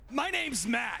My name's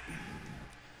Matt.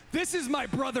 This is my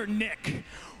brother Nick.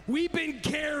 We've been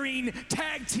carrying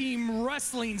tag team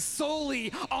wrestling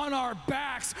solely on our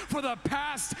backs for the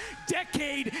past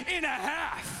decade and a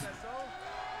half.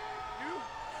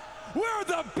 We're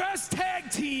the best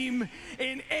tag team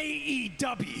in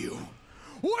AEW.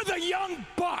 We're the Young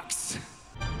Bucks.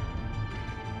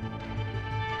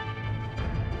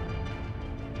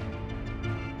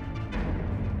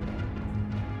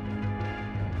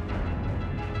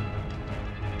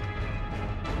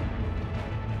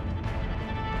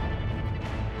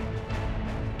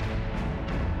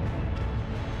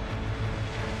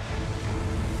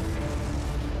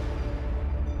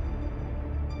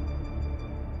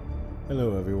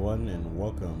 Hello everyone and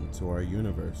welcome to our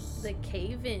universe. The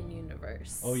Cave-In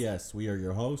universe. Oh yes, we are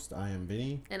your host. I am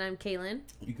Vinny. And I'm Kaylin.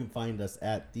 You can find us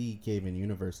at The Cave-In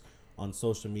Universe on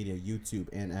social media, YouTube,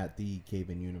 and at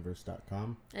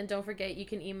thecaveinuniverse.com. And don't forget, you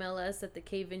can email us at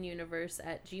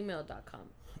thecaveinuniverse@gmail.com.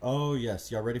 Oh yes,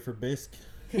 y'all ready for Bisque?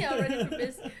 Yeah, ready for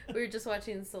this. We were just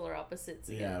watching Solar Opposites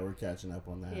again. Yeah, we're catching up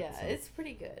on that. Yeah, so. it's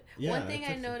pretty good. Yeah, One thing it's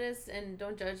I actually- noticed, and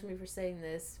don't judge me for saying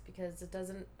this, because I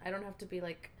don't have to be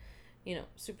like,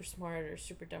 super smart or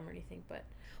super dumb or anything, but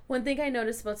one thing I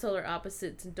noticed about Solar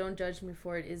Opposites, and don't judge me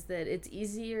for it, is that it's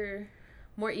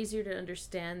more easier to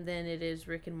understand than it is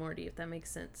Rick and Morty, if that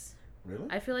makes sense. Really?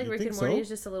 I feel like You Rick think and Morty so? is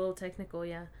just a little technical,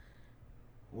 yeah.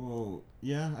 Well,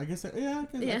 yeah, I guess. I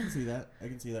can see that. I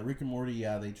can see that. Rick and Morty,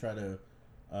 yeah, they try to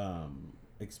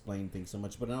explain things so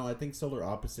much, but no, I think Solar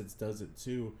Opposites does it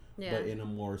too, Yeah. but in a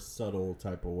more subtle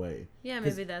type of way. Yeah,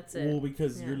 maybe that's it. Well,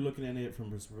 because Yeah. you're looking at it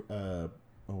from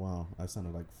oh wow, I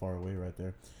sounded like far away right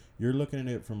there. You're looking at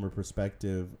it from a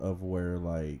perspective of where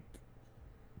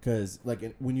because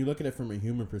when you look at it from a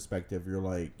human perspective,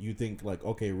 you think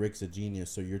okay, Rick's a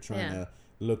genius, so you're trying to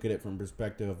look at it from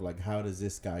perspective of how does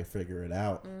this guy figure it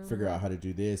out, figure out how to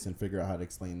do this and figure out how to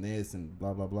explain this and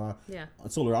blah blah blah. Yeah. On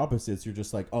Solar Opposites, you're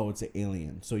just it's an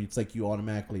alien, so it's you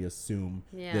automatically assume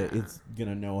that it's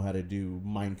gonna know how to do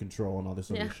mind control and all this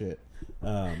other shit.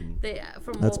 From That's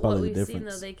what probably we've the seen, though,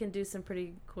 difference. they can do some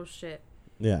pretty cool shit.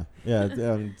 Yeah,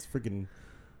 it's freaking,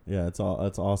 it's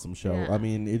awesome show. Yeah. I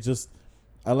mean,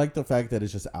 I like the fact that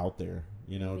it's just out there,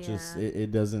 just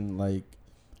it doesn't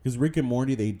because Rick and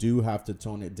Morty, they do have to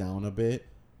tone it down a bit,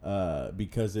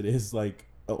 because it is an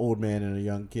old man and a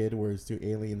young kid, whereas two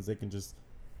aliens, they can just,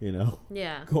 go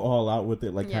all out with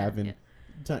it, having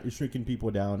shrinking people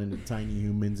down into tiny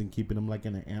humans and keeping them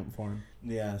in an ant farm.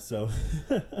 Yeah, so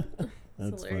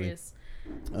that's hilarious.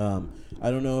 Funny.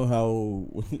 I don't know how,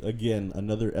 again,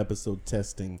 another episode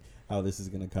testing how this is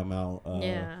going to come out.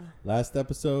 Last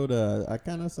episode, I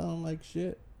kind of sound like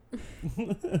shit.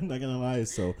 I'm not going to lie.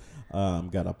 So,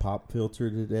 got a pop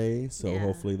filter today. So,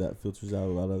 hopefully that filters out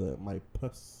a lot of my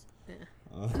puss.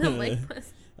 My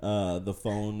puss. The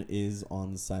phone is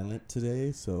on silent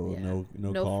today. So,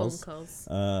 no calls. Phone calls.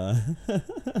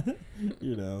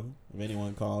 If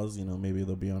anyone calls, maybe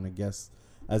they'll be on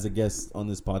as a guest on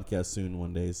this podcast soon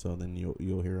one day, so then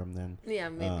you'll hear them then. Yeah,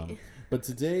 maybe. But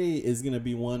today is going to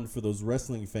be one for those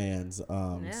wrestling fans.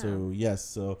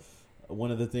 So one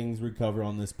of the things we cover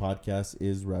on this podcast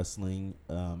is wrestling.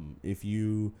 If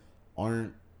you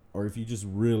aren't, or if you just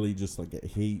really just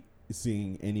hate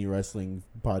seeing any wrestling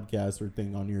podcast or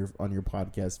thing on your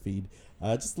podcast feed,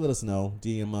 just let us know.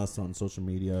 DM us on social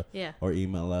media, or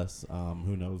email us.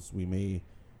 Who knows? We may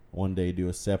one day do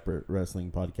a separate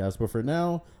wrestling podcast, but for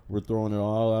now we're throwing it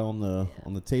all out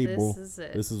on the table.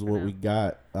 This is what we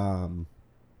got.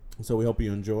 So we hope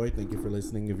you enjoy. Thank you for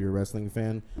listening. If you're a wrestling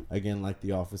fan, again, like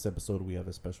the Office episode, we have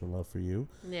a special love for you.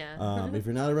 If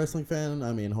you're not a wrestling fan,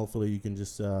 I mean, hopefully you can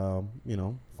just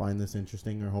find this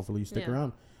interesting, or hopefully you stick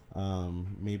around.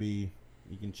 Maybe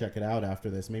you can check it out after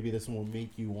this. Maybe this one will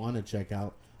make you want to check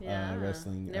out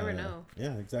wrestling. Never know.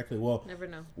 Yeah, exactly. Well, never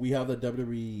know. We have the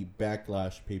WWE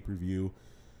Backlash pay-per-view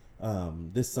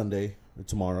this Sunday or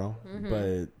tomorrow.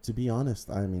 But to be honest,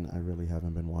 I mean, I really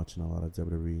haven't been watching a lot of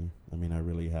WWE. I mean, I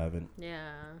really haven't.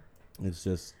 Yeah. It's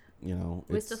just,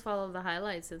 we still follow the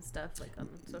highlights and stuff on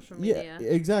social media. Yeah,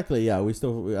 exactly. Yeah, I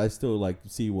still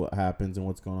see what happens and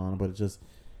what's going on, but it's just,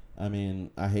 I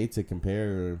mean, I hate to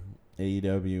compare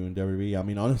AEW and WWE. I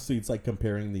mean, honestly, it's like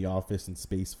comparing The Office and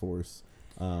Space Force.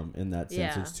 In that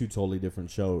sense, it's two totally different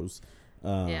shows.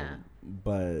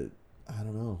 But I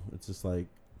don't know. It's just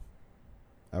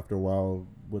after a while,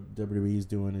 what WWE is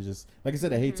doing is just, like I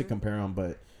said, I hate to compare them,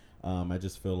 but I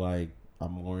just feel like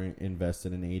I'm more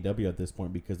invested in AEW at this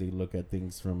point because they look at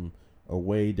things from a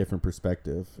way different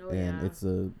perspective, and it's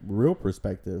a real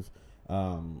perspective.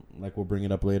 Like we'll bring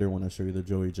it up later when I show you the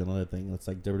Joey Janela thing. It's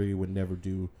like WWE would never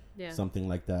do something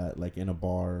like that, like in a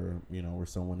bar, you know, where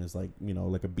someone is like, you know,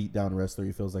 like a beat down wrestler.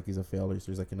 He feels like he's a failure,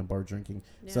 so he's like in a bar drinking.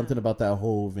 Something about that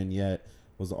whole vignette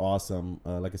was awesome.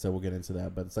 Like I said, we'll get into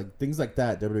that, but it's like things like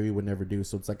that WWE would never do.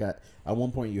 So it's like at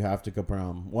one point you have to compare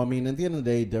them. Well, I mean, at the end of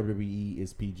the day, WWE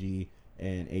is PG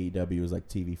and AEW is like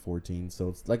TV 14. So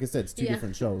it's like I said, it's two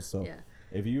different shows. So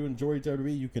if you enjoy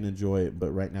WWE, you can enjoy it.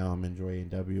 But right now I'm enjoying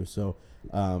AEW. So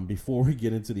before we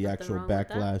get into the actual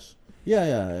backlash,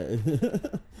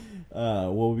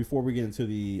 well, before we get into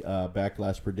the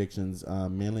backlash predictions,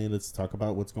 mainly let's talk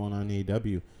about what's going on in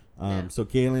AEW. So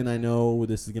Kaylin, I know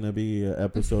this is gonna be an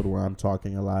episode where I'm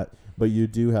talking a lot, but you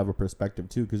do have a perspective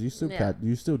too, because you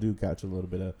still do catch a little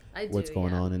bit of what's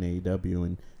going on in AEW,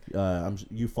 and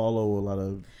you follow a lot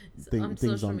of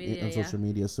things on social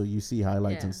media, so you see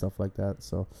highlights and stuff like that.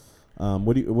 So,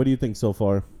 what do you think so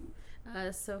far?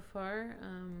 So far,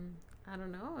 I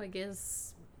don't know. I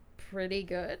guess pretty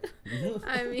good.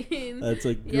 I mean, that's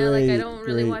a great, like I don't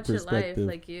really watch it live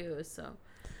like you, so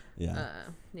yeah.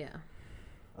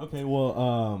 Okay,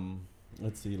 well,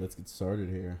 let's get started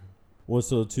here. Well,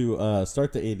 so to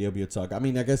start the AEW talk, I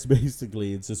mean, I guess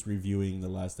basically it's just reviewing the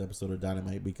last episode of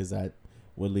Dynamite, because that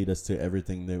would lead us to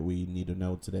everything that we need to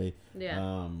know today.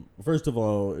 Yeah. First of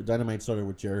all, Dynamite started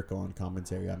with Jericho on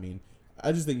commentary. I mean,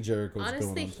 I just think Jericho's going on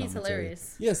commentary. Honestly, he's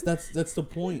hilarious. Yes, that's the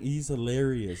point. He's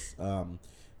hilarious.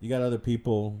 You got other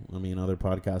people, I mean, other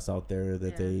podcasts out there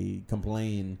that they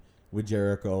complain with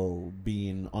Jericho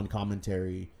being on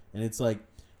commentary, and it's like,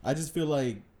 I just feel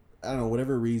like, I don't know,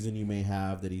 whatever reason you may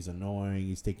have that he's annoying,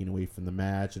 he's taking away from the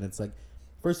match. And it's like,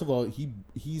 first of all,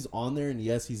 he's on there, and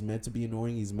yes, he's meant to be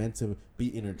annoying. He's meant to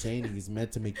be entertaining. He's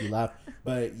meant to make you laugh.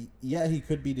 But yeah, he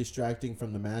could be distracting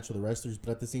from the match or the wrestlers.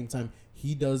 But at the same time,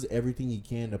 he does everything he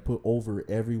can to put over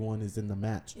everyone is in the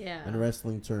match. Yeah. And a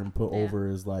wrestling term, put over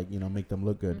is like, you know, make them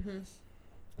look good. Mm-hmm.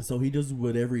 So he does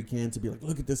whatever he can to be like,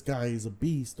 look at this guy, he's a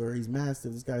beast, or he's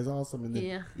massive, this guy's awesome. And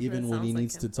then even when he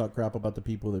needs to talk crap about the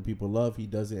people that people love, he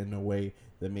does it in a way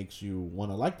that makes you want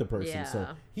to like the person. Yeah. So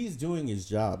he's doing his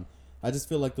job. I just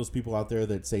feel like those people out there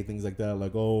that say things like that,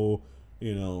 like, oh,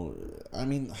 you know, I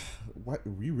mean, what,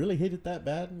 we really hate it that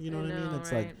bad? You know what I mean?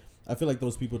 It's like, I feel like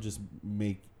those people just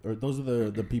those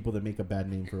are the people that make a bad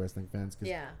name for wrestling fans,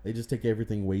 because they just take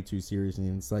everything way too seriously.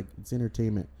 And it's like, it's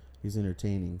entertainment. He's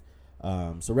entertaining.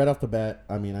 So right off the bat,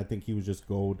 I mean, I think he was just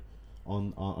gold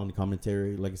on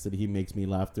commentary. Like I said, he makes me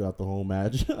laugh throughout the whole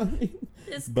match.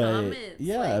 His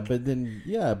comments, but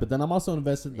then I'm also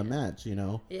invested in the match, you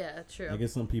know. Yeah, true. I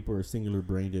guess some people are singular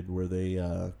brained where they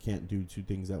can't do two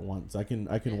things at once. I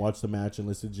can watch the match and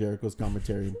listen to Jericho's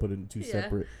commentary and put it in two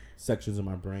separate sections of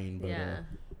my brain. But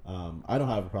I don't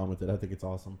have a problem with it. I think it's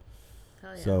awesome.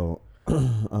 Hell yeah. So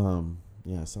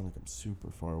yeah, I sound like I'm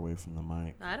super far away from the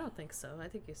mic. I don't think so. I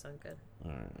think you sound good. All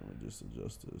right, let me just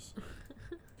adjust this.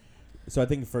 So I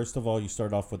think, first of all, you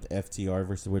start off with FTR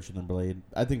versus Butcher and Blade.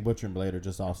 I think Butcher and Blade are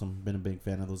just awesome. Been a big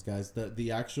fan of those guys.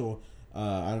 The actual,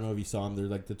 I don't know if you saw them. They're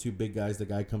like the two big guys. The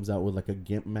guy comes out with like a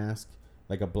gimp mask,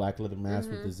 like a black leather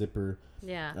mask with the zipper.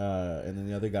 Yeah. And then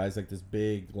the other guy's like this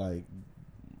big, like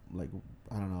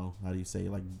I don't know, how do you say,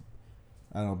 like,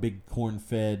 I don't know, big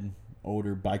corn-fed,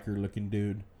 older biker-looking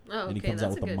dude. Oh, and he comes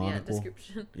out with the monocle.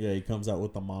 Description. Yeah, he comes out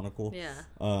with the monocle. Yeah.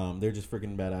 They're just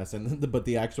freaking badass. And but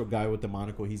the actual guy with the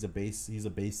monocle, he's a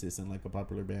bassist in like a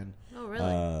popular band. Oh, really?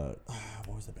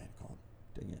 What was the band called?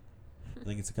 Dang it. I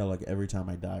think it's kind of like Every Time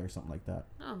I Die or something like that.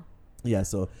 Oh. Yeah,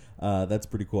 so that's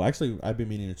pretty cool. Actually, I've been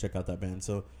meaning to check out that band.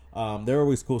 So they're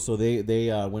always cool. So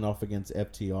they went off against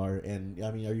FTR. And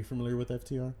I mean, are you familiar with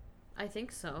FTR? I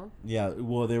think so. Yeah,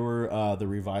 well, they were the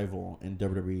Revival in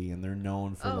WWE, and they're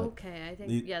known for. Oh, okay. I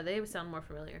think they sound more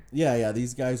familiar. Yeah.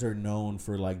 These guys are known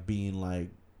for like being like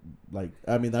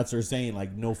I mean, that's what they're saying,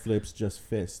 like no flips, just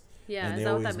fist. Yeah, and is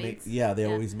that what that means? They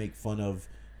always make fun of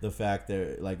the fact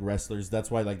that like wrestlers. That's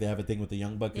why like they have a thing with the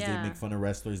Young Bucks, because they make fun of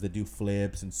wrestlers that do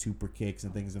flips and super kicks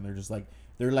and things, and they're just like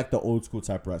they're like the old school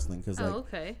type wrestling, because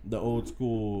the old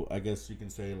school, I guess you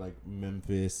can say, like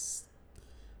Memphis.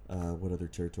 What other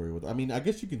territory was? I mean, I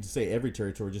guess you can say every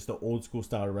territory. Just the old school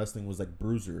style of wrestling was like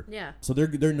Bruiser. Yeah. So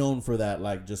they're known for that,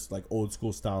 like just like old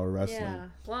school style of wrestling. Yeah.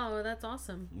 Wow, that's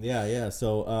awesome. Yeah.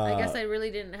 So I guess I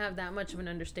really didn't have that much of an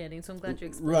understanding, so I'm glad you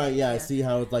explained. Right. Yeah. See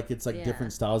how it's like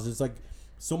different styles. It's like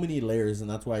so many layers, and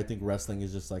that's why I think wrestling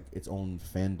is just like its own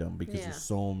fandom, because there's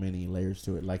so many layers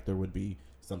to it. Like there would be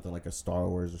something like a Star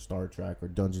Wars or Star Trek or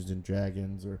Dungeons and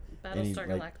Dragons or Battlestar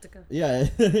Galactica. Yeah.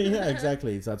 Yeah.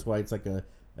 Exactly. So that's why it's like a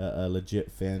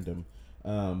legit fandom.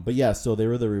 But yeah, so they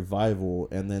were the Revival,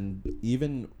 and then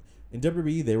even in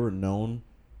WWE they were known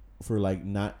for like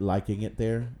not liking it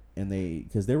there, and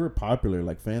because they were popular,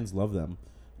 like fans love them,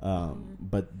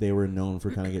 but they were known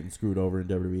for kind of getting screwed over in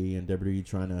WWE, and WWE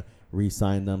trying to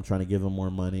re-sign them, trying to give them more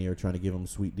money, or trying to give them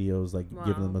sweet deals, like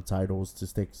giving them the titles to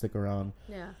stick around.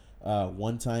 Yeah.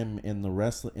 One time in a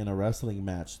wrestling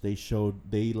match,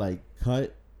 they like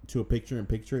cut to a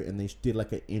picture-in-picture, and they did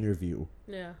like an interview.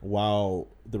 Yeah. While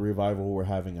the Revival were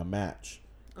having a match.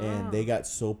 And they got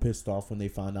so pissed off when they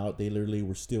found out. They literally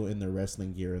were still in their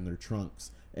wrestling gear in their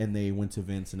trunks, and they went to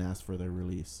Vince and asked for their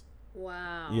release.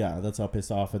 Wow. Yeah, that's how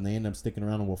pissed off. And they ended up sticking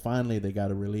around. And well, finally they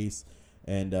got a release.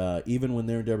 And even when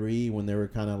they're in WWE, when they were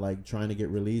kind of like trying to get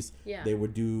released, they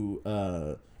would do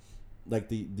like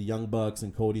the Young Bucks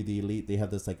and Cody the Elite. They had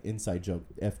this like inside joke,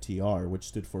 FTR, which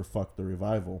stood for Fuck the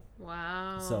Revival.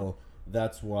 Wow. So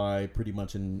that's why pretty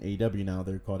much in AEW now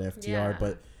they're called FTR. Yeah.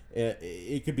 But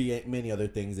it could be many other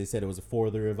things. They said it was for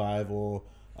the Revival,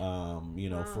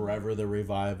 forever the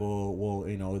Revival.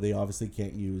 Well, they obviously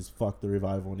can't use Fuck the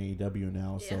Revival in AEW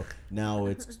now. Yeah. So now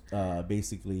it's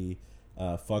basically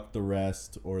Fuck the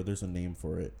Rest, or there's a name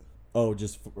for it. Oh,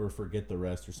 just or Forget the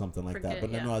Rest or something like that.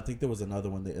 But no, I think there was another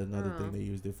one, thing they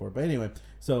used it for. But anyway,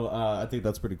 so I think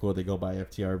that's pretty cool. They go by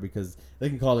FTR because they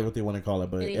can call it what they want to call it,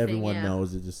 but everyone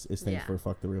knows it stands for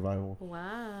Fuck the Revival.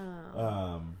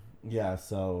 Wow. Yeah,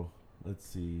 so let's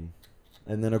see.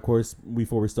 And then, of course,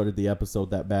 before we started the episode,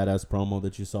 that badass promo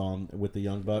that you saw with the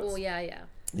Young Bucks. Oh, yeah.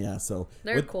 Yeah, so.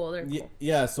 They're cool.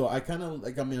 Yeah, so I kind of,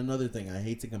 another thing, I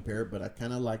hate to compare it, but I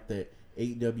kind of like that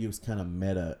AEW is kind of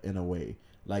meta in a way.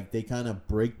 Like, they kind of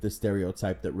break the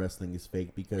stereotype that wrestling is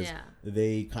fake because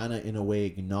they kind of, in a way,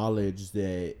 acknowledge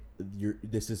that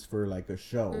this is for, like, a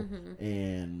show,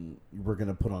 and we're going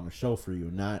to put on a show for you,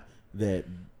 not that...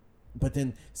 But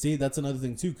then, see, that's another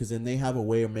thing, too, because then they have a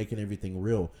way of making everything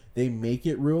real. They make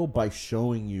it real by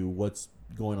showing you what's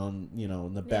going on,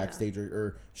 in the backstage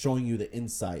or showing you the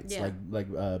insights,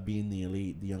 like Being the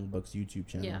Elite, the Young Bucks YouTube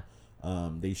channel.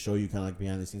 Yeah. They show you kind of like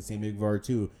behind the scenes. Same with Var,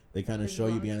 too. They kind of show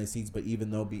you behind the scenes, but even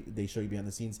though they show you behind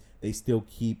the scenes, they still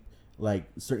keep like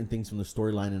certain things from the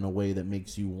storyline in a way that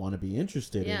makes you want to be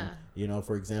interested in.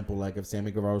 For example, like if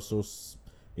Sammy Guevara was so...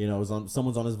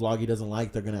 someone's on his vlog he doesn't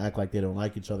like, they're going to act like they don't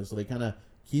like each other. So they kind of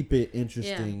keep it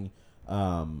interesting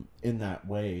in that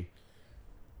way.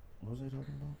 What was I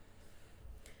talking about?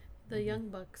 The Young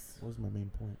Bucks. What was my main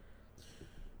point?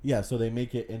 Yeah, so they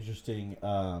make it interesting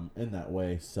in that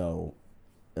way. So,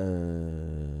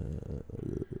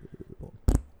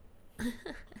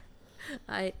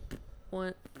 I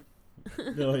want...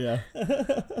 Oh, yeah.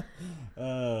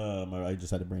 I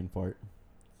just had a brain fart.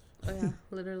 Oh yeah,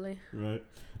 literally. Right.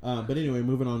 But anyway,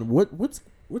 moving on. What's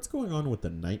going on with the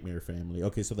Nightmare Family?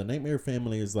 Okay, so the Nightmare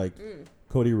Family is like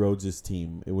Cody Rhodes'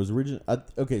 team. It was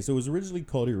originally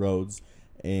Cody Rhodes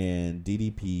and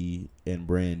DDP and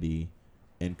Brandy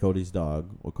and Cody's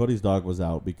dog. Well, Cody's dog was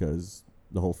out because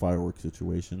the whole fireworks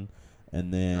situation,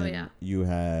 and then you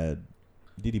had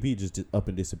DDP just up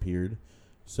and disappeared.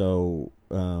 So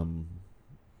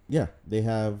they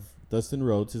have Dustin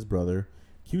Rhodes, his brother.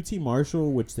 QT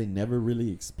Marshall, which they never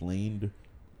really explained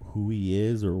who he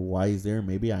is or why he's there.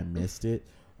 Maybe I missed it.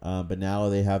 But now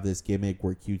they have this gimmick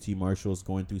where QT Marshall is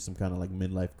going through some kind of like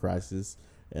midlife crisis.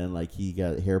 And like he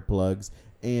got hair plugs.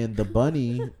 And the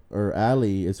bunny, or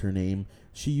Allie is her name,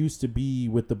 she used to be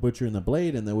with the Butcher and the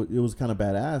Blade. And it was kind of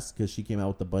badass because she came out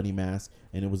with the bunny mask.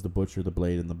 And it was the Butcher, the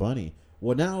Blade, and the bunny.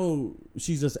 Well, now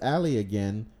she's just Allie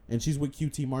again. And she's with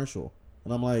QT Marshall.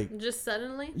 And I'm like... Just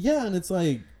suddenly? Yeah, and it's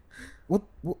like...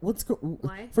 What's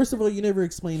why? First of all, you never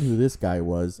explained who this guy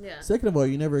was. Yeah. Second of all,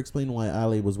 you never explained why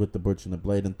Ali was with the Butcher and the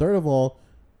Blade. And third of all,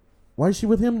 why is she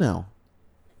with him now?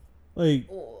 Like,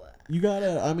 you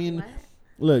gotta. I mean,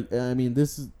 look. I mean,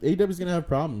 this is AEW's gonna have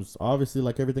problems. Obviously,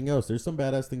 like everything else, there's some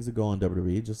badass things that go on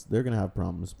WWE. Just they're gonna have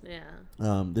problems.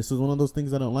 Yeah. This is one of those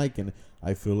things I don't like, and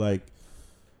I feel like,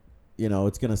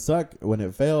 it's gonna suck when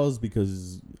it fails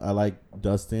because I like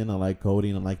Dustin, I like Cody,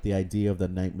 and I like the idea of the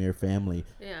Nightmare Family.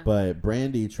 Yeah. But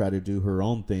Brandy tried to do her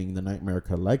own thing, the Nightmare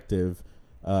Collective,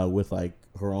 with like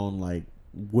her own like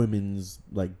women's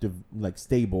like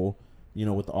stable,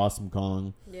 with the Awesome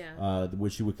Kong. Yeah. Where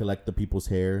she would collect the people's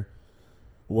hair.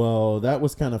 Well, that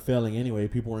was kind of failing anyway.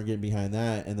 People weren't getting behind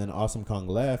that, and then Awesome Kong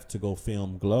left to go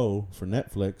film Glow for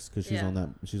Netflix because she's on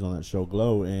that show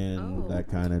Glow, and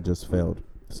that kind of just failed.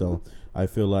 So I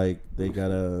feel like they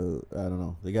gotta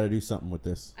do something with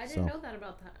this. I didn't know that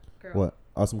about that girl. What?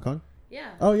 Awesome Kong? Yeah.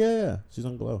 Oh yeah. She's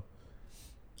on Glow.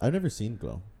 I've never seen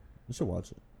Glow. We should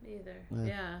watch it. Me either.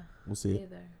 Yeah. We'll see it.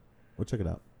 Either. We'll check it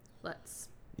out. Let's.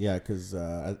 Yeah, because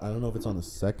I don't know if it's on the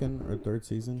second or third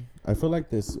season. I feel like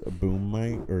this boom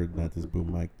mic, or not this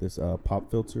boom mic, this pop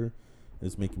filter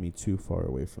is making me too far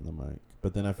away from the mic.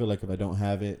 But then I feel like if I don't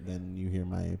have it, then you hear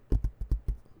my,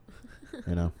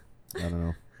 you know, I don't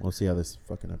know. We'll see how this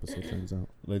fucking episode turns out.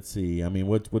 Let's see. I mean,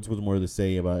 what's more to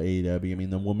say about AEW? I mean,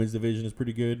 the women's division is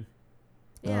pretty good.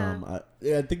 Yeah.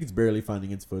 I think it's barely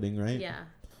finding its footing, right? Yeah.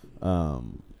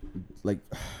 Like,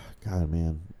 God,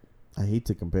 man, I hate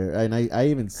to compare, and I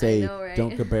even say right?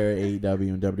 don't compare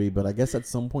AEW and WWE, but I guess at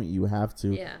some point you have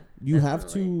to. Yeah. You have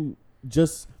definitely. to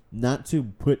just not to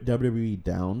put WWE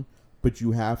down, but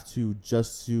you have to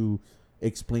just to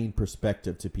explain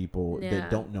perspective to people that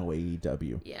don't know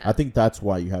AEW. Yeah. I think that's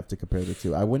why you have to compare the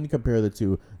two. I wouldn't compare the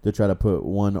two to try to put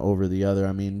one over the other.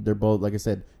 I mean, they're both, like I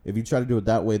said, if you try to do it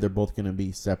that way, they're both going to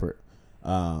be separate.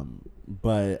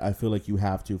 But I feel like you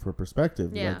have to for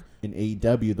perspective. Yeah. Like in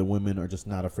AEW, the women are just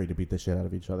not afraid to beat the shit out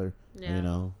of each other. Yeah. You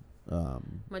know?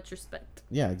 Much respect.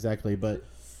 Yeah, exactly. But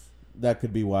that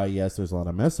could be why, yes, there's a lot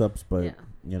of mess ups, but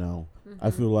you know, I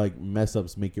feel like mess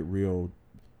ups make it real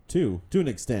too, to an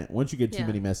extent. Once you get too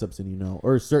many mess ups, and you know,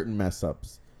 or certain mess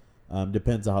ups,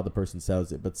 depends on how the person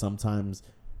sells it. But sometimes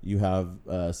you have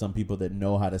some people that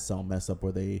know how to sell mess up,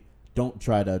 where they don't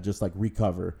try to just like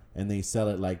recover, and they sell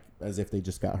it like as if they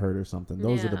just got hurt or something.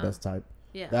 Those are the best type.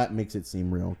 Yeah. That makes it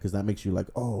seem real, because that makes you like,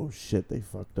 oh shit, they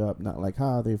fucked up. Not like,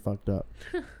 they fucked up.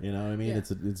 You know what I mean? It's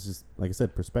just like I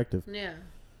said, perspective. Yeah.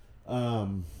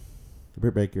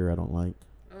 Britt Baker, I don't like.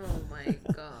 Oh my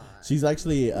god. She's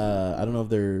actually, I don't know if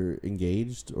they're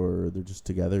engaged or they're just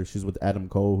together. She's with Adam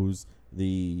Cole, who's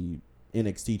the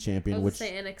NXT champion. I was which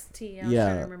say NXT. I was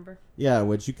trying to remember. Yeah,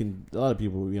 which you can, a lot of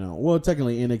people, you know, well,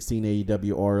 technically NXT and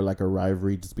AEW are like a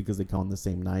rivalry just because they come on the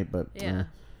same night. But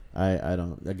I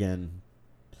don't, again,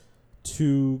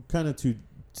 two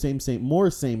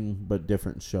same but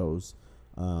different shows.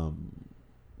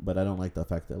 But I don't like the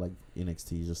fact that like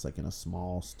NXT is just like in a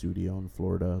small studio in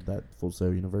Florida, that Full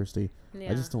Sail University. Yeah.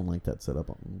 I just don't like that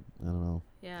setup. I don't know.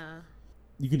 Yeah.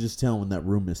 You can just tell when that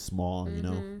room is small, you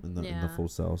know, in the Full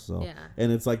Sail. So,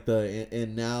 and it's like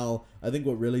and now I think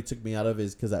what really took me out of it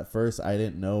is because at first I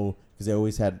didn't know, because they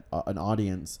always had an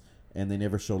audience and they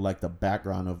never showed like the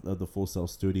background of the Full Sail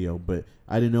studio, but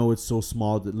I didn't know it's so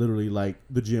small that literally like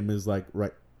the gym is like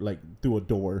right like through a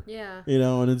door. Yeah. You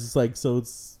know, and it's just like, so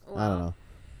it's I don't know.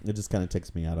 It just kind of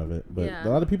takes me out of it. But a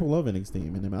lot of people love NXT.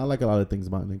 I mean, I like a lot of things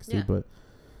about NXT, but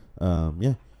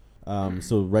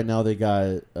so right now they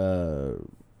got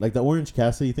like the Orange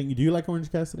Cassidy thing. Do you like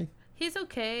Orange Cassidy? He's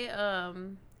okay.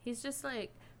 He's just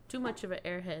like too much of an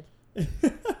airhead.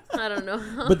 I don't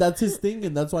know. But that's his thing,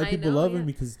 and that's why people love him, yeah.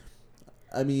 because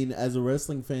I mean, as a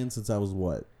wrestling fan since I was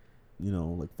like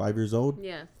 5 years old.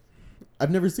 Yeah.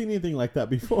 I've never seen anything like that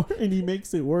before, and he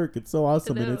makes it work. It's so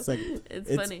awesome, and it's like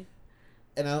it's funny.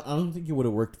 And I don't think it would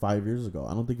have worked 5 years ago.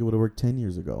 I don't think it would have worked 10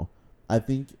 years ago. I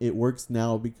think it works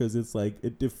now because it's like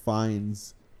it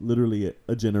defines literally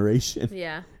a generation.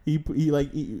 Yeah. He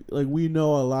we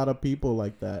know a lot of people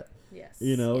like that. Yes.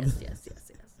 You know. Yes.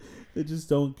 They just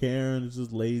don't care, and it's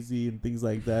just lazy and things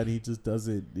like that. He just does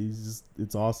it.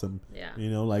 It's awesome. Yeah. You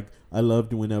know, like I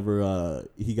loved whenever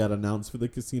he got announced for the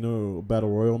Casino Battle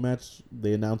Royal match.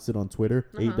 They announced it on Twitter.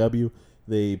 AEW.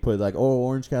 They put like,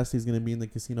 Orange Cassidy's going to be in the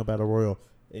Casino Battle Royal.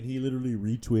 And he literally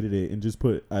retweeted it and just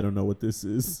put, I don't know what this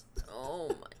is. Oh,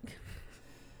 my God.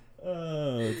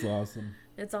 Oh, it's awesome.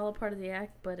 It's all a part of the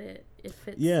act, but it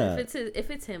fits. Yeah. If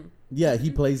it's him. Yeah, he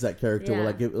plays that character. Yeah.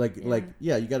 Well,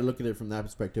 you got to look at it from that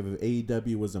perspective. If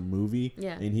AEW was a movie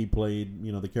and he played,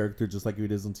 the character just like he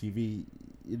does on TV,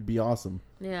 it'd be awesome.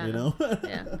 Yeah. You know?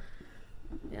 Yeah.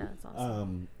 Yeah, it's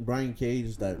awesome. Brian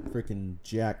Cage, that freaking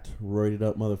jacked, roided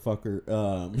up motherfucker.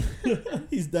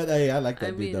 He's that. Hey, I like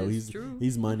that dude though.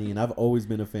 He's money, and I've always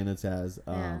been a fan of Taz.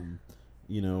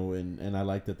 And I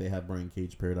like that they have Brian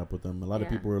Cage paired up with them. A lot of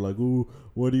people are like, "Ooh,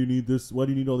 why do you need this? Why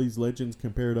do you need all these legends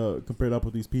compared up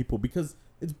with these people?" Because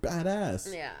it's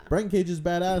badass. Yeah. Brian Cage is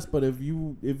badass, but if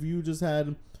you just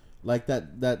had like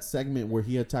that segment where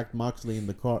he attacked Moxley in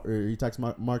the car, or he attacks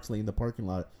Moxley in the parking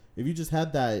lot. If you just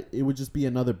had that, it would just be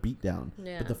another beatdown.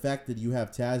 Yeah. But the fact that you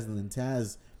have Taz, and then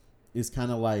Taz is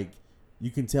kind of like, you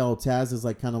can tell Taz is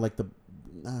like kind of like the,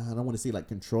 I don't want to say like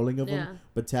controlling of him,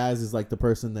 but Taz is like the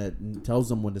person that tells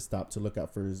him when to stop, to look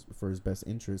out for his best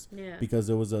interest. Yeah. Because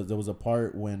there was a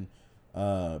part when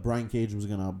Brian Cage was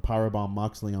gonna powerbomb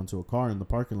Moxley onto a car in the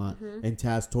parking lot, and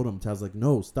Taz told him, like,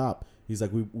 no, stop. He's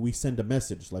like, we send a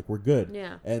message, like, we're good.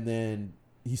 Yeah. And then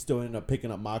he still ended up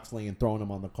picking up Moxley and throwing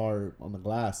him on the car, on the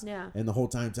glass. Yeah. And the whole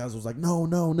time Taz was like, no.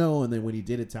 And then when he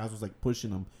did it, Taz was like pushing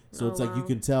him. So it's like you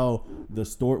can tell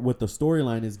what the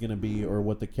storyline is going to be, or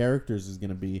what the characters is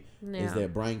going to be, is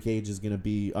that Brian Cage is going to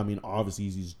be, I mean, obviously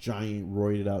he's this giant,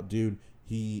 roided out dude.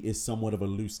 he is somewhat of a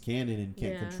loose cannon and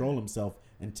can't control himself,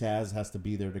 and Taz has to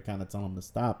be there to kind of tell him to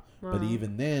stop. Wow. But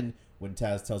even then, when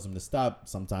Taz tells him to stop,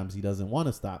 sometimes he doesn't want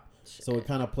to stop. Shit. So it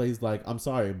kind of plays like, I'm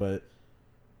sorry, but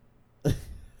I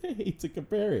hate to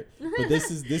compare it, but this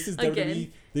is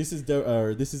WWE, this is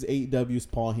AEW's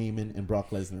Paul Heyman and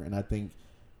Brock Lesnar, and I think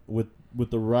with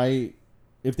the right,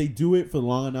 if they do it for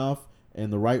long enough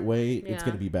and the right way, it's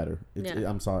gonna be better.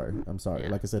 I'm sorry. Yeah.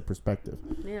 Like I said, perspective.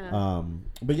 Yeah.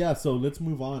 But yeah, so let's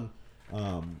move on.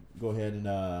 Go ahead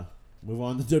and move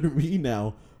on to WWE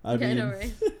now. I know,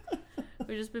 right?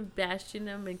 We've just been bashing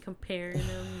them and comparing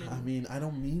them. I mean, I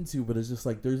don't mean to, but it's just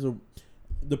like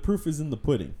the proof is in the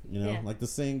pudding, you know, like the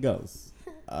saying goes.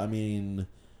 I mean,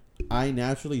 I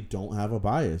naturally don't have a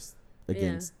bias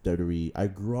against WWE. I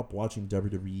grew up watching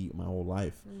WWE my whole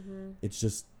life. Mm-hmm. It's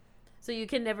just. So you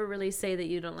can never really say that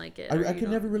you don't like it. I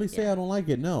can never really say I don't like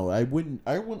it. No, I wouldn't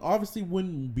obviously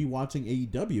wouldn't be watching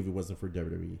AEW if it wasn't for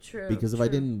WWE. True. Because if I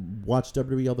didn't watch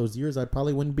WWE all those years, I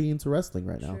probably wouldn't be into wrestling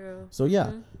right now. True. So yeah.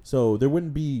 Mm-hmm. So there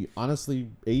wouldn't be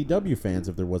honestly AEW fans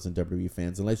if there wasn't WWE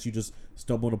fans, unless you just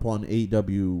stumbled upon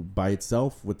AEW by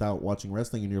itself without watching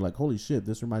wrestling and you're like, holy shit,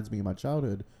 this reminds me of my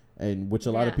childhood, and which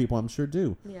a lot of people I'm sure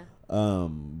do. Yeah.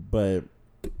 But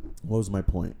what was my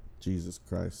point? Jesus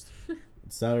Christ.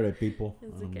 Saturday, people.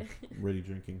 It's okay. Ready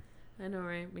drinking. I know,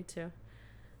 right? Me too.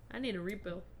 I need a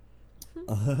refill.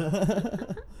 I'll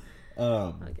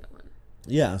get one.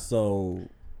 Yeah, so,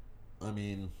 I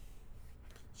mean,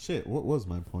 shit, what was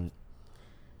my point?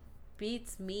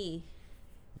 Beats me.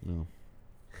 No.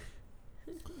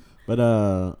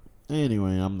 But,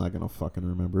 anyway, I'm not gonna fucking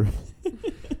remember.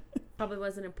 Probably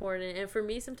wasn't important. And for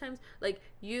me, sometimes,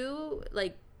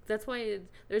 that's why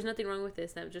there's nothing wrong with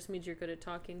this. That just means you're good at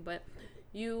talking, but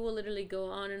you will literally go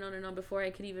on and on and on before I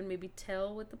could even maybe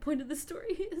tell what the point of the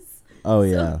story is. Oh,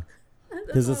 yeah.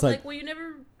 Because it's like, well, you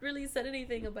never really said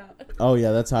anything about it. Oh,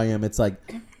 yeah, that's how I am. It's like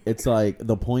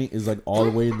the point is like all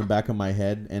the way in the back of my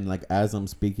head, and like as I'm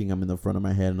speaking, I'm in the front of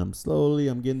my head, and I'm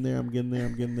getting there, and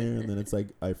then it's like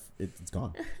it's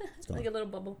gone. It's gone. Like a little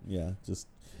bubble. Yeah, just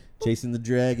chasing the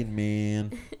dragon,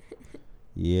 man.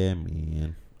 Yeah,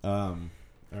 man. All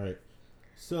right.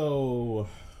 So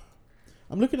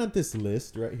I'm looking at this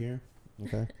list right here.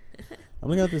 Okay. I'm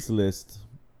looking at this list,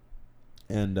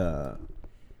 and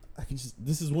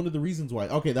this is one of the reasons why.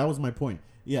 Okay, that was my point.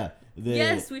 Yeah.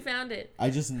 Yes, we found it. I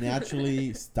just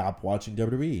naturally stopped watching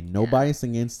WWE. No bias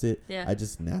against it. Yeah. I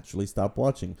just naturally stopped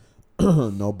watching.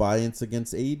 No bias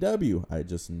against AEW. I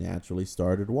just naturally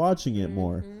started watching it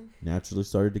more. Naturally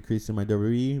started decreasing my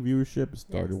WWE viewership.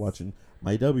 Started watching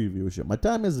my W viewership. My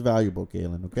time is valuable,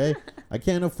 Kaylin, okay? I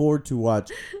can't afford to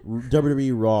watch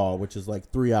WWE Raw, which is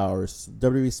like 3 hours.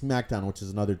 WWE SmackDown, which is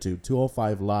another 2.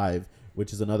 205 Live,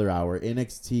 which is another hour.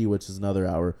 NXT, which is another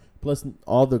hour. Plus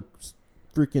all the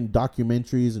freaking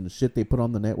documentaries and shit they put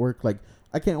on the network. Like,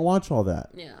 I can't watch all that.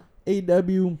 Yeah.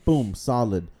 AEW, boom,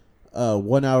 solid.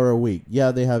 1 hour a week.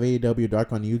 Yeah, they have AEW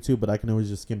Dark on YouTube, but I can always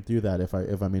just skim through that if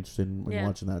I'm interested in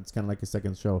watching that. It's kind of like a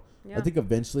second show. Yeah. I think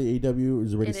eventually AEW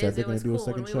is already said they're going to do a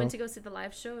second show. When we went to go see the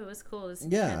live show, it was cool. It was a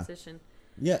transition.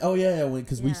 Yeah. Oh yeah.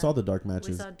 Because we saw the dark matches.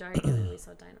 We saw Dark and then we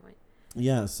saw Dynamite.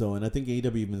 Yeah. So, and I think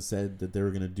AEW even said that they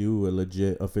were going to do a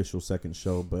legit official second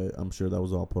show, but I'm sure that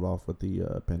was all put off with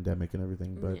the pandemic and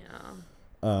everything. But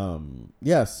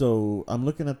yeah. So I'm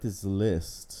looking at this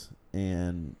list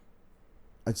and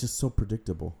it's just so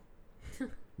predictable.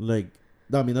 Like,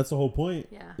 I mean, that's the whole point.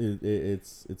 Yeah.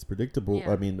 It's predictable.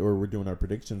 Yeah. I mean, or we're doing our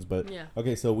predictions, but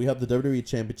okay. So we have the WWE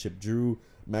Championship: Drew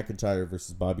McIntyre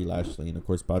versus Bobby Lashley, and of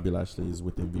course, Bobby Lashley is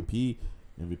with MVP.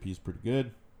 MVP is pretty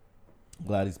good.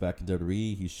 Glad he's back in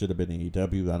WWE. He should have been in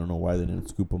AEW. I don't know why they didn't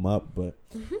scoop him up, but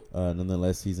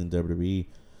nonetheless, he's in WWE.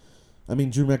 I mean,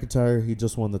 Drew McIntyre, he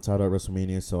just won the title at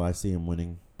WrestleMania, so I see him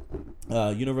winning.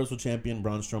 Universal Champion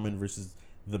Braun Strowman versus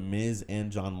The Miz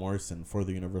and John Morrison for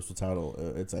the Universal title.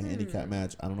 It's a handicap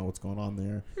match. I don't know what's going on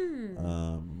there.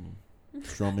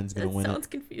 Strowman's going to win. Sounds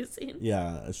confusing.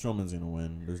 Yeah, Strowman's going to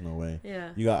win. There's no way. Yeah.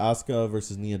 You got Asuka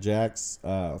versus Nia Jax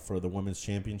for the Women's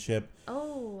Championship.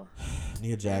 Oh.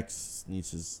 Nia Jax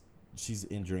she's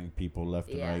injuring people left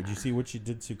and right. Did you see what she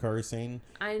did to Kairi Sane?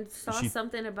 I saw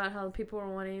something about how people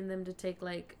were wanting them to take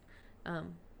like,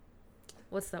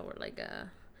 what's that word? Like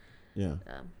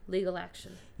legal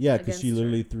action. Yeah, because she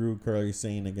literally threw Kairi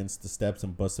Sane against the steps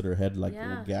and busted her head like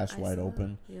gash wide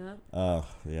open. Yeah.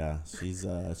 Yeah. She's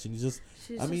just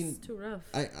too rough.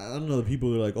 I don't know. The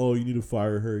people are like, oh, you need to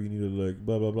fire her. You need to like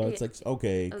blah blah blah. It's like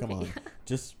okay, come on,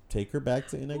 just take her back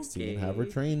to NXT and have her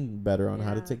train better on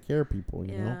how to take care of people.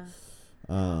 You know.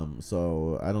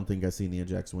 So I don't think I see Nia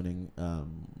Jax winning.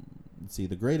 Let's see,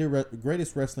 the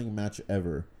greatest wrestling match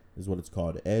ever. is what it's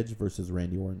called. Edge versus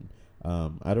Randy Orton.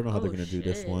 I don't know how they're going to do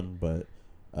this one, but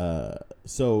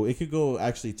so it could go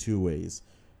actually two ways.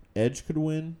 Edge could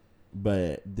win,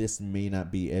 but this may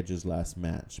not be Edge's last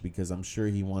match because I'm sure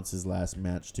he wants his last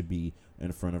match to be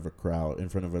in front of a crowd, in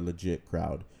front of a legit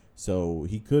crowd. So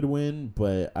he could win,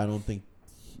 but I don't think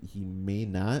he may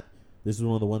not. This is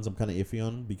one of the ones I'm kind of iffy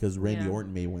on because Randy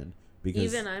Orton may win.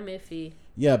 Because even I'm iffy.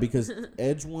 Yeah, because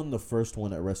Edge won the first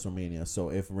one at WrestleMania. So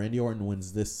if Randy Orton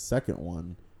wins this second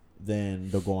one, then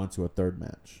they'll go on to a third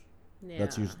match. Yeah.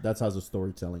 That's how the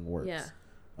storytelling works. Yeah.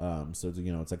 So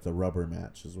it's like the rubber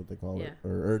match is what they call it.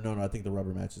 Or no, I think the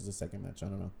rubber match is the second match. I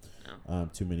don't know. Oh.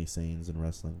 Too many sayings in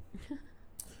wrestling.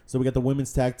 So we got the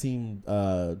women's tag team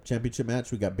championship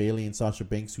match. We got Bayley and Sasha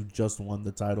Banks who just won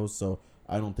the titles. So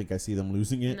I don't think I see them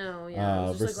losing it. No, yeah, it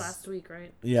was just like last week,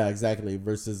 right? Yeah, exactly.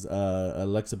 Versus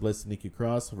Alexa Bliss and Nikki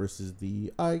Cross versus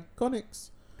the Iconics.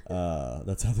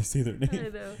 That's how they say their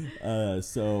name. I know.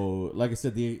 So, like I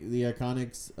said, the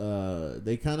Iconics,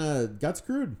 they kind of got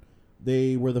screwed.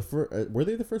 They were the first. Were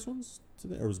they the first ones?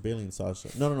 Or was Bayley and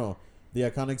Sasha? No. The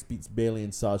Iconics beats Bayley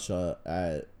and Sasha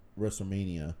at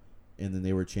WrestleMania, and then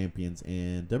they were champions.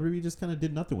 And WWE just kind of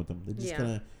did nothing with them. They just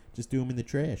kind of just threw them in the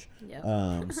trash.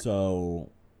 Yep. So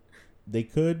they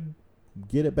could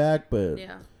get it back, but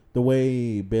the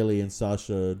way Bayley and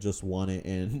Sasha just won it,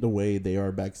 and the way they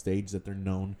are backstage, that they're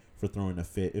known for throwing a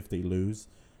fit if they lose.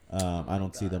 I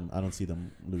don't see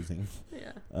them losing.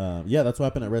 Yeah, that's what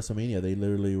happened at WrestleMania. They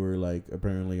literally were like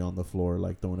apparently on the floor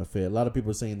like throwing a fit. A lot of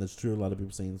people are saying that's true. A lot of people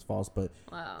are saying it's false, but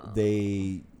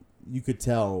you could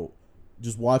tell.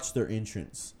 Just watch their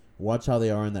entrance. Watch how they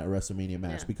are in that WrestleMania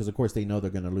match because of course they know they're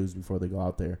gonna lose before they go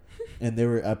out there, and they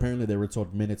were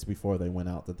told minutes before they went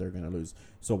out that they're gonna lose.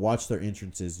 So watch their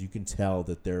entrances. You can tell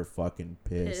that they're fucking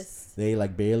pissed. They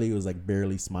like Bayley was like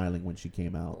barely smiling when she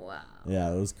came out. Wow.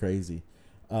 Yeah, it was crazy.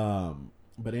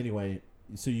 But anyway,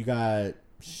 so you got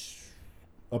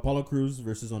Apollo Crews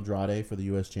versus Andrade for the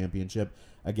U.S. Championship.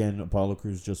 Again, Apollo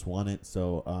Crews just won it,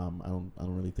 so I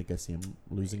don't really think I see him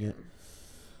losing it.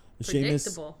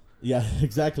 Predictable. Yeah,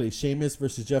 exactly. Sheamus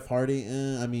versus Jeff Hardy.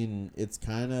 I mean, it's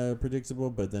kind of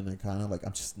predictable, but then I kind of like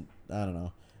I don't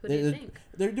know. What do you think?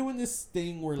 They're doing this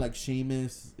thing where like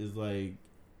Sheamus is like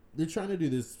they're trying to do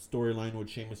this storyline with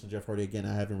Sheamus and Jeff Hardy. Again,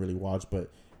 I haven't really watched,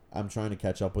 but I'm trying to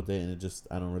catch up with it, and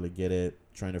I don't really get it.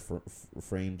 Trying to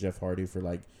frame Jeff Hardy for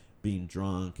like being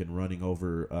drunk and running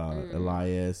over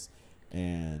Elias,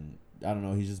 and I don't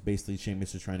know. He's just basically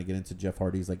Sheamus is trying to get into Jeff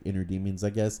Hardy's like inner demons, I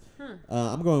guess.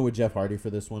 I'm going with Jeff Hardy for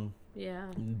this one. Yeah.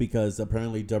 Because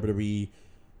apparently WWE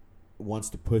wants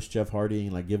to push Jeff Hardy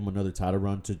and like give him another title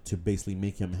run to basically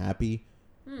make him happy,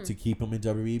 to keep him in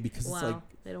WWE because it's like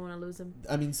they don't want to lose him.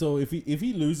 I mean, so if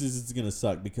he loses, it's gonna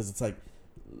suck because it's like.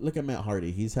 Look at Matt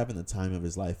Hardy. He's having the time of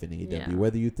his life in AEW. Yeah.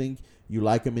 Whether you think you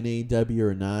like him in AEW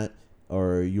or not,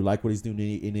 or you like what he's doing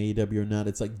in AEW or not,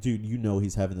 it's like, dude, you know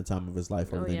he's having the time of his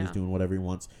life over there. He's doing whatever he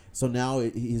wants. So now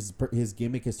his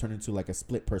gimmick has turned into like a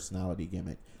split personality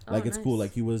gimmick. Like it's cool.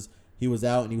 Like he was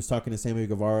out and he was talking to Sammy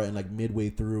Guevara, and like midway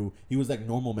through, he was like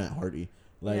normal Matt Hardy.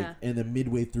 And then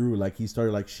midway through, like he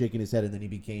started like shaking his head, and then he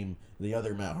became the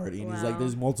other Matt Hardy. And he's like,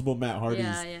 there's multiple Matt Hardys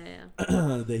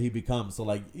that he becomes. So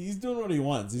like he's doing what he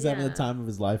wants. He's having the time of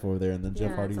his life over there, and then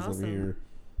Jeff Hardy's over here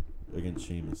against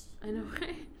Sheamus. I know,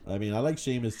 right? I mean, I like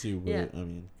Sheamus too, but I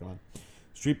mean, come on.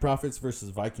 Street Profits versus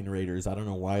Viking Raiders. I don't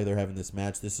know why they're having this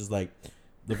match. This is like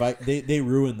they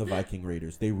ruined the Viking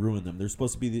Raiders. They ruined them. They're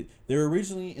supposed to be they were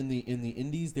originally in the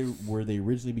Indies. They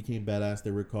originally became badass.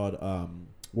 They were called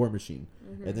War Machine,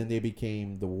 and then they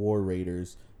became the War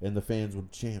Raiders, and the fans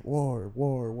would chant "War,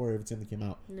 War, War" every time they came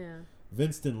out. Yeah.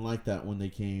 Vince didn't like that when they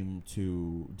came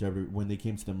to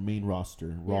the main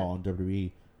roster, Raw on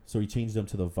WWE. So he changed them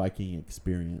to the Viking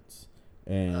Experience,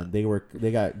 and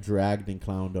they got dragged and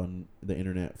clowned on the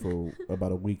internet for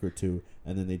about a week or two,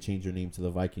 and then they changed their name to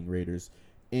the Viking Raiders.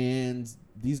 And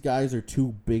these guys are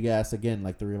two big ass, again,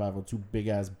 like the Revival, two big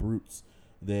ass brutes.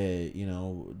 That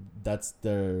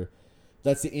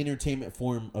that's the entertainment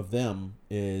form of them,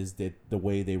 is that the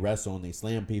way they wrestle and they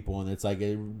slam people, and it's like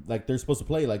they're supposed to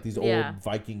play like these old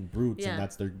Viking brutes, and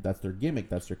that's their gimmick,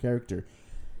 that's their character.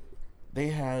 They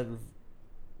had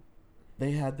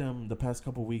them the past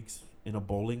couple weeks in a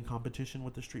bowling competition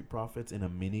with the Street Profits, in a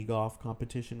mini golf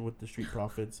competition with the Street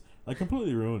Profits, like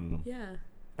completely ruining them. Yeah,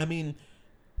 I mean,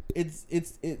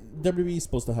 WWE is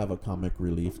supposed to have a comic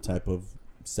relief type of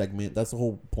segment. That's the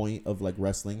whole point of like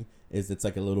wrestling. Is it's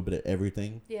like a little bit of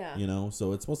everything. Yeah.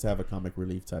 So it's supposed to have a comic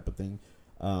relief type of thing.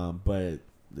 But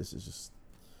this is just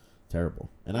terrible.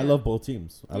 And I Yeah. love both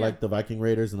teams. I Yeah. like the Viking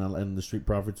Raiders and the Street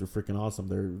Profits are freaking awesome.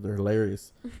 They're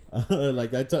hilarious.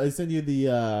 Like I send you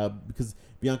the because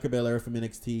Bianca Belair from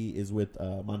NXT is with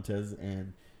Montez,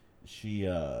 and she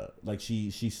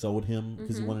sold him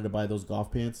because he wanted to buy those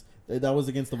golf pants. That was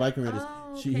against the Viking Raiders.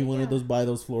 Oh, He okay, wanted yeah. buy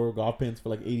those floral golf pants for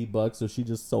like $80, so she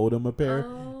just sold him a pair.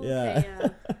 Oh, Yeah. okay, yeah.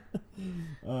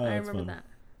 Oh, I that's remember fun. that.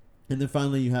 And then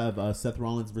finally, you have Seth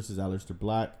Rollins versus Aleister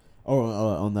Black.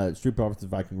 On the Street Profits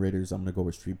and Viking Raiders, I'm gonna go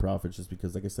with Street Profits just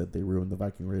because, like I said, they ruined the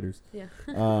Viking Raiders. Yeah.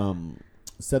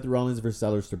 Seth Rollins versus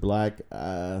Aleister Black.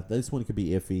 This one could be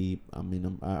iffy. I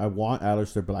mean, I want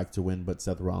Aleister Black to win, but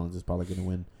Seth Rollins is probably gonna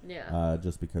win. Yeah.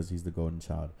 Just because he's the golden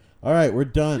child. All right, we're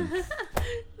done.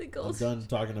 The I'm goals. done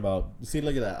talking about. See,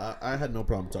 look at that. I had no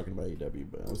problem talking about AEW,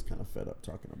 but I was kind of fed up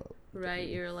talking about. Right,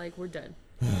 you're like, we're done.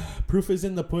 Proof is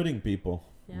in the pudding, people.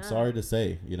 Yeah. I'm sorry to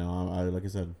say. I like I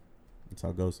said, that's how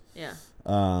it goes. Yeah.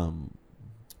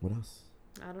 What else?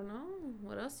 I don't know.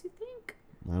 What else you think?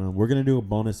 I don't know. We're gonna do a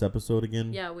bonus episode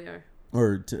again. Yeah, we are.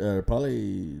 Or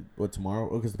probably tomorrow?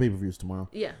 Oh, because the pay-per-view is tomorrow.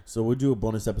 Yeah. So we'll do a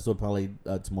bonus episode probably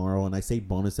tomorrow, and I say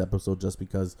bonus episode just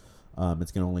because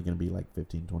it's only gonna be like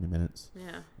 15-20 minutes.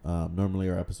 Yeah. Normally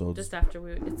our episodes It's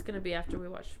gonna be after we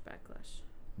watch Backlash.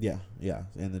 Yeah,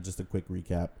 and then just a quick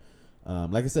recap.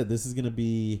 Like I said, this is gonna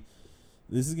be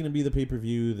the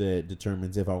pay-per-view that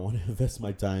determines if I want to invest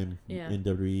my time in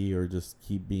WWE or just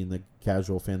keep being the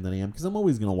casual fan that I am. Because I'm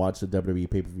always gonna watch the WWE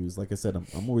pay-per-views. Like I said,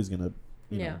 I'm always gonna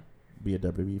be a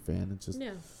WWE fan. It's just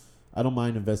I don't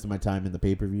mind investing my time in the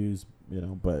pay-per-views,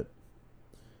 but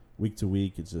week to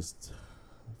week, it's just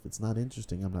if it's not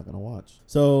interesting, I'm not gonna watch.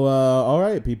 So all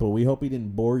right, people, we hope we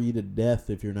didn't bore you to death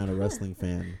if you're not a wrestling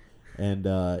fan. And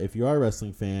if you are a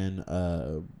wrestling fan,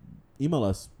 email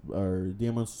us or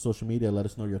DM us on social media. Let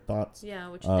us know your thoughts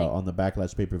what you think. on the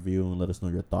Backlash pay-per-view, and let us know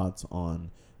your thoughts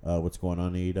on what's going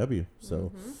on in AEW.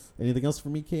 So anything else for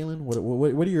me, Kaylin?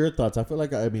 What are your thoughts? I feel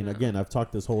like, again, I've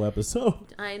talked this whole episode.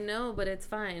 I know, but it's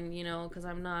fine, because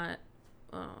I'm not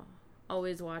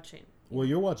always watching. Well,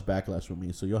 you'll watch Backlash with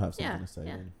me, so you'll have something to say.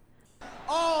 Yeah. Then.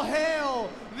 All hail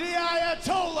the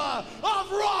Ayatollah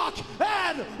of rock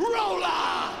and roller!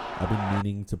 I've been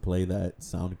meaning to play that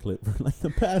sound clip for like the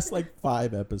past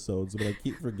 5 episodes, but I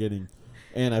keep forgetting.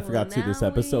 And I forgot to this now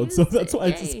episode, we so use that's it. why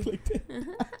I just Yay. clicked it.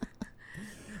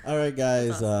 All right,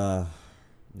 guys. Awesome.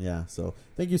 So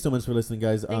thank you so much for listening,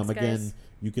 guys. Thanks, Again, guys.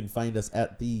 you can find us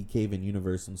at The Cave In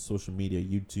Universe on social media,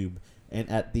 YouTube, and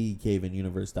at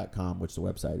thecaveinuniverse.com, which the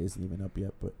website isn't even up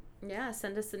yet, but Yeah,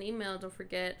 send us an email. Don't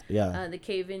forget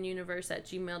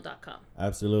thecaveinuniverse@gmail.com.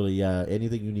 absolutely. Yeah,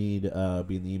 anything you need,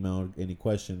 be in the email. Any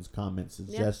questions, comments,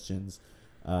 suggestions,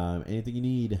 anything you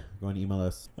need, go and email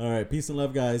us. All right, peace and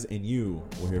love, guys, and you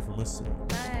will hear from us soon.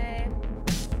 Bye.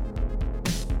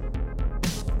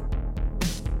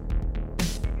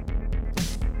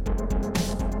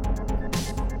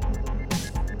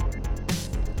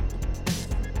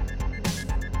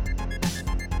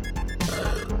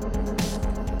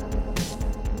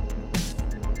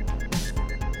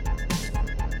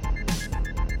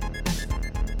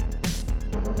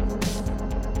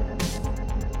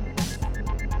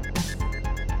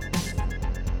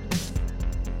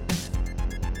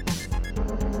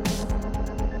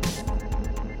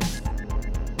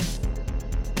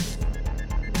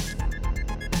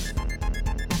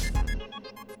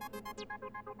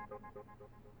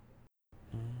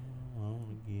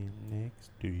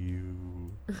 To you.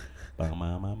 Bow,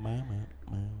 bow, bow, bow, bow,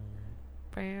 bow.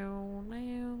 Bow,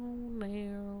 now,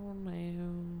 now,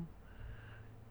 now.